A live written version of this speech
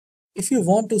If you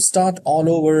want to start all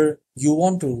over, you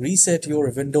want to reset your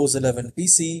Windows 11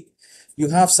 PC, you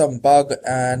have some bug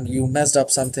and you messed up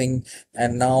something,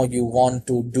 and now you want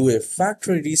to do a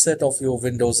factory reset of your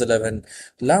Windows 11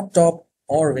 laptop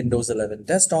or Windows 11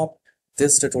 desktop,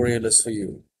 this tutorial is for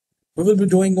you. We will be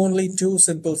doing only two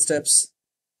simple steps.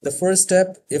 The first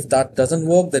step, if that doesn't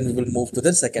work, then we will move to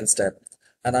the second step.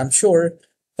 And I'm sure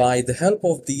by the help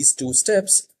of these two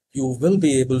steps, you will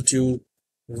be able to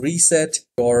reset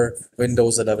your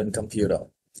Windows 11 computer.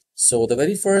 So the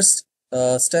very first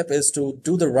step is to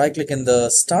do the right click in the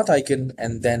start icon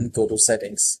and then go to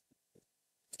settings.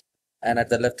 And at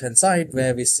the left hand side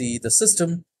where we see the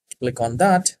system, click on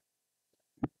that.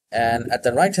 And at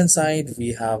the right hand side,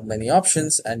 we have many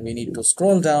options and we need to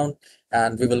scroll down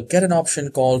and we will get an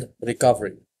option called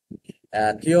recovery.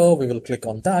 And here we will click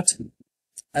on that.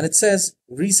 And it says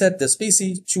reset this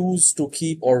PC, choose to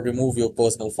keep or remove your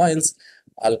personal files.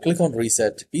 I'll click on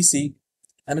reset PC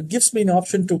and it gives me an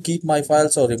option to keep my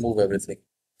files or remove everything.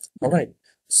 All right,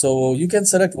 so you can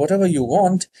select whatever you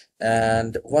want,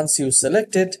 and once you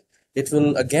select it, it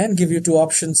will again give you two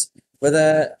options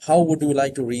whether how would you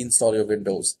like to reinstall your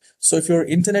Windows. So if your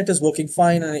internet is working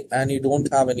fine and you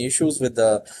don't have any issues with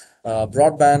the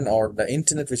broadband or the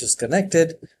internet which is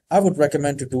connected, I would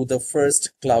recommend to do the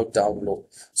first cloud download.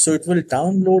 So it will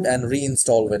download and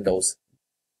reinstall Windows.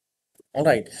 All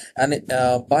right, and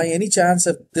by any chance,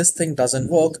 if this thing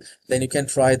doesn't work, then you can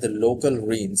try the local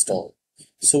reinstall.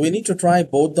 So we need to try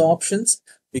both the options.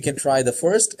 We can try the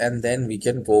first and then we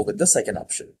can go with the second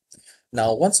option.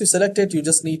 Now, once you select it, you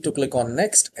just need to click on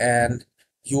next and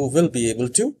you will be able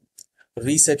to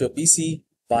reset your PC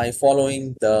by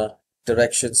following the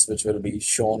directions which will be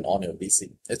shown on your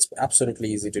PC. It's absolutely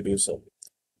easy to do so.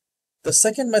 The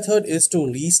second method is to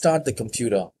restart the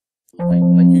computer. Right?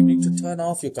 Like you need to turn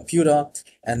off your computer,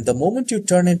 and the moment you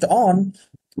turn it on,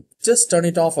 just turn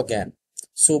it off again.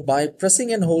 So by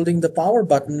pressing and holding the power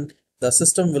button,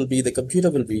 the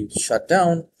computer will be shut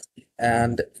down,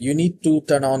 and you need to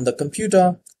turn on the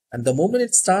computer, and the moment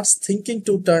it starts thinking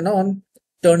to turn on,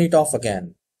 turn it off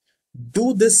again.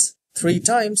 Do this 3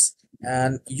 times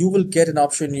and you will get an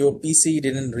option your PC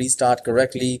didn't restart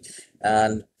correctly,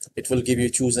 and it will give you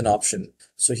choose an option.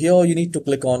 So here you need to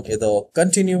click on either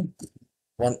continue.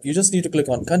 You just need to click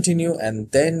on continue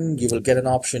and then you will get an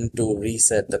option to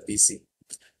reset the PC.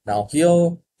 Now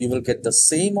here you will get the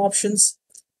same options,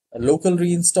 a local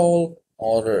reinstall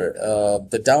or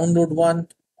the download one.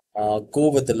 Go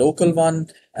with the local one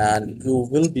and you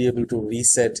will be able to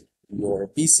reset your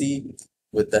PC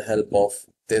with the help of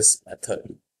this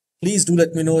method. Please do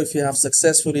let me know if you have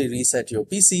successfully reset your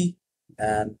PC,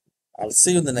 and I'll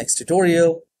see you in the next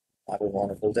tutorial. Have a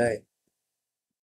wonderful day.